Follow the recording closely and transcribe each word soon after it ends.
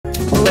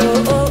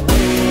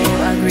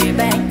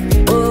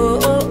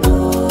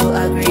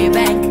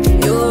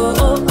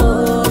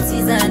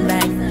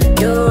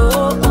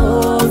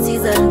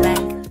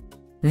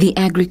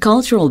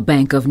Agricultural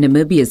Bank of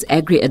Namibia's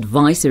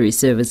Agri-Advisory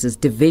Services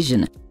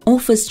Division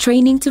offers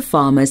training to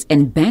farmers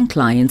and bank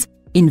clients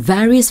in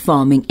various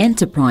farming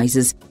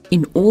enterprises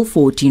in all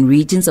 14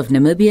 regions of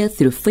Namibia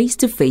through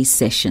face-to-face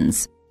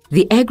sessions.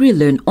 The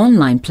Agri-Learn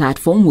online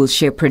platform will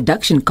share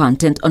production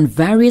content on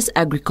various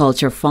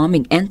agriculture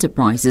farming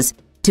enterprises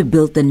to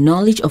build the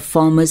knowledge of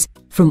farmers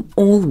from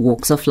all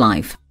walks of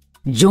life.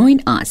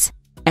 Join us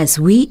as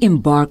we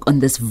embark on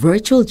this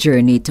virtual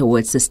journey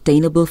towards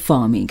sustainable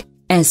farming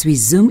as we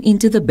zoom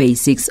into the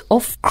basics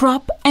of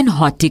crop and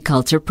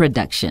horticulture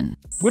production.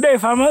 Good day,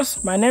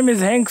 farmers. My name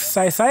is Henk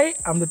Saisai.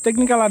 I'm the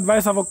Technical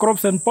Advisor for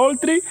Crops and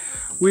Poultry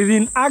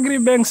within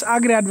Agribank's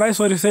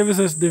Agri-Advisory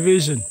Services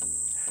Division.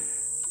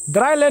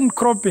 Dryland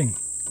cropping.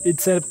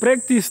 It's a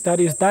practice that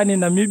is done in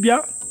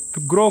Namibia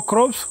to grow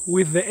crops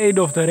with the aid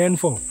of the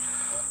rainfall.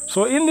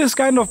 So in this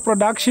kind of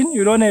production,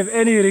 you don't have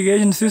any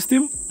irrigation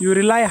system. You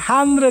rely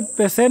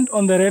 100%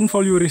 on the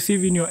rainfall you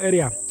receive in your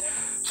area.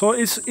 So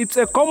it's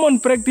a common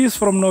practice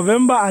from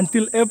November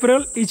until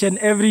April each and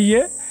every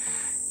year.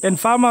 And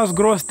farmers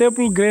grow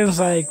staple grains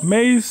like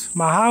maize,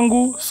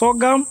 mahangu,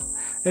 sorghum,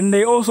 and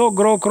they also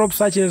grow crops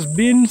such as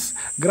beans,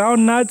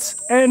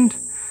 groundnuts, and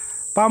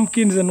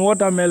pumpkins and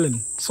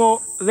watermelon.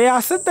 So there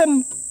are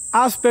certain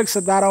aspects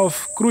that are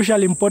of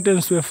crucial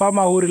importance to a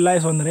farmer who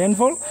relies on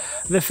rainfall.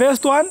 The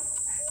first one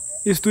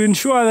is to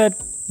ensure that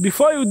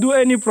before you do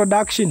any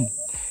production,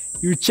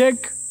 you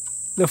check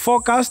the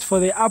forecast for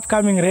the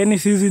upcoming rainy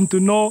season to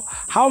know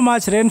how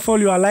much rainfall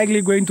you are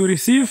likely going to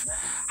receive,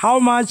 how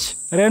much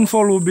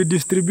rainfall will be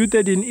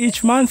distributed in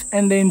each month,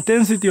 and the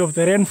intensity of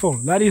the rainfall.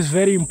 That is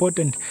very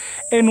important.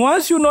 And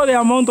once you know the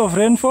amount of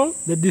rainfall,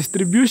 the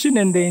distribution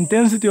and the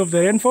intensity of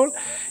the rainfall,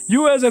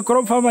 you as a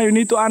crop farmer, you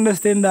need to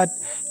understand that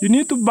you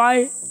need to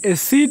buy a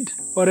seed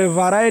or a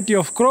variety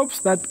of crops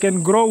that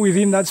can grow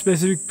within that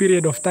specific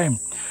period of time.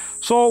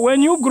 So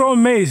when you grow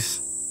maize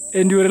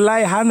and you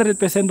rely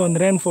 100% on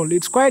rainfall,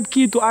 it's quite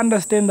key to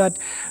understand that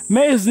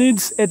maize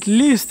needs at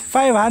least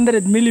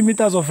 500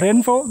 millimeters of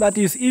rainfall that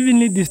is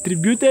evenly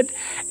distributed.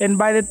 And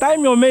by the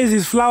time your maize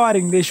is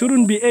flowering, there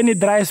shouldn't be any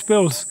dry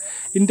spells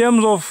in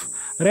terms of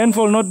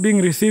rainfall not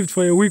being received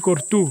for a week or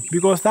two,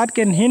 because that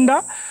can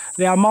hinder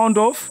the amount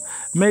of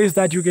maize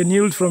that you can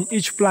yield from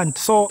each plant.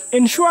 So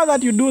ensure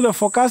that you do the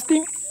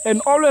forecasting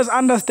and always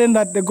understand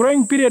that the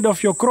growing period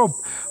of your crop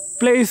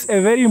plays a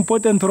very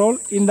important role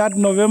in that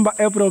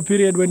November-April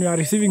period when you are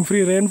receiving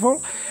free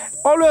rainfall.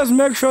 Always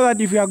make sure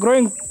that if you are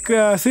growing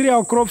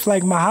cereal crops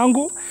like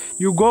mahangu,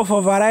 you go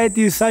for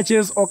varieties such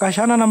as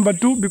Okashana number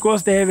 2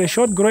 because they have a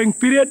short growing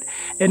period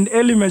and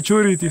early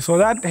maturity. So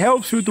that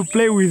helps you to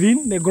play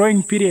within the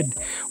growing period.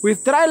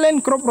 With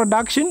dryland crop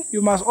production,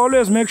 you must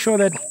always make sure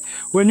that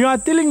when you are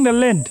tilling the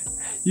land,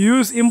 you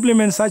use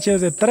implements such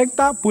as a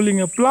tractor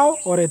pulling a plow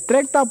or a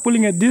tractor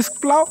pulling a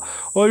disc plow,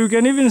 or you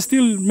can even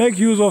still make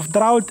use of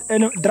draft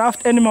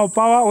animal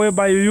power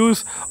whereby you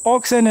use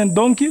oxen and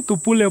donkey to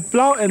pull a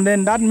plow, and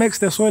then that makes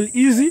the soil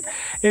easy.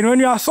 And when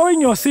you are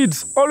sowing your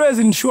seeds, always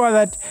ensure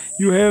that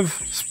you have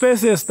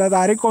spaces that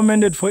are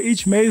recommended for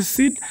each maize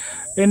seed.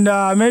 And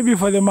maybe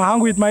for the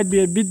mahangu it might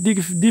be a bit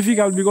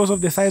difficult because of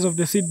the size of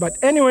the seed.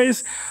 But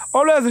anyways,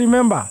 always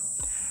remember,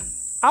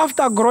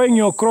 after growing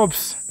your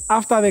crops,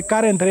 after the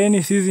current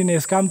rainy season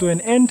has come to an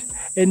end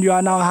and you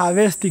are now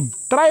harvesting,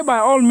 try by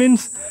all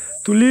means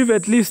to leave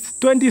at least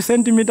 20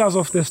 centimeters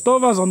of the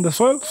stovers on the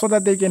soil so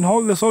that they can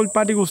hold the soil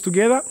particles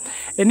together.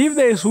 And if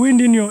there is wind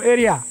in your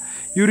area,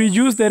 you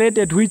reduce the rate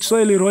at which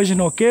soil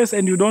erosion occurs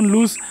and you don't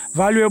lose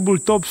valuable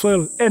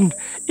topsoil. And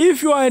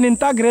if you are an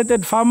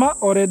integrated farmer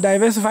or a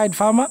diversified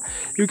farmer,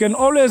 you can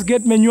always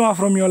get manure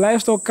from your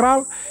livestock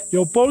kraal,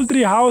 your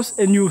poultry house,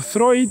 and you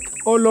throw it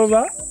all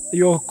over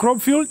your crop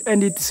field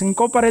and it's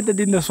incorporated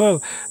in the soil.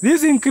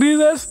 This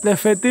increases the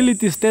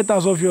fertility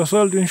status of your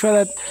soil to ensure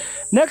that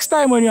next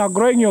time when you are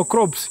growing your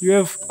crops, you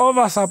have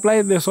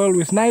oversupplied the soil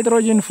with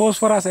nitrogen,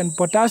 phosphorus, and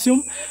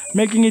potassium,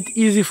 making it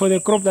easy for the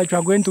crop that you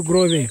are going to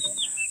grow there.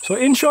 So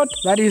in short,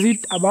 that is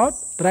it about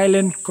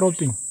dryland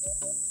cropping.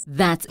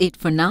 That's it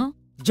for now.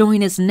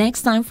 Join us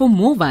next time for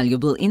more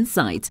valuable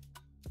insights.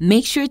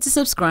 Make sure to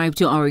subscribe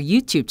to our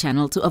YouTube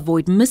channel to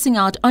avoid missing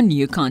out on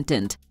new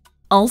content.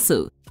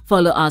 Also,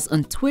 follow us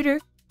on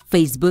Twitter,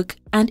 Facebook,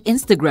 and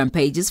Instagram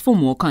pages for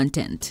more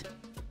content.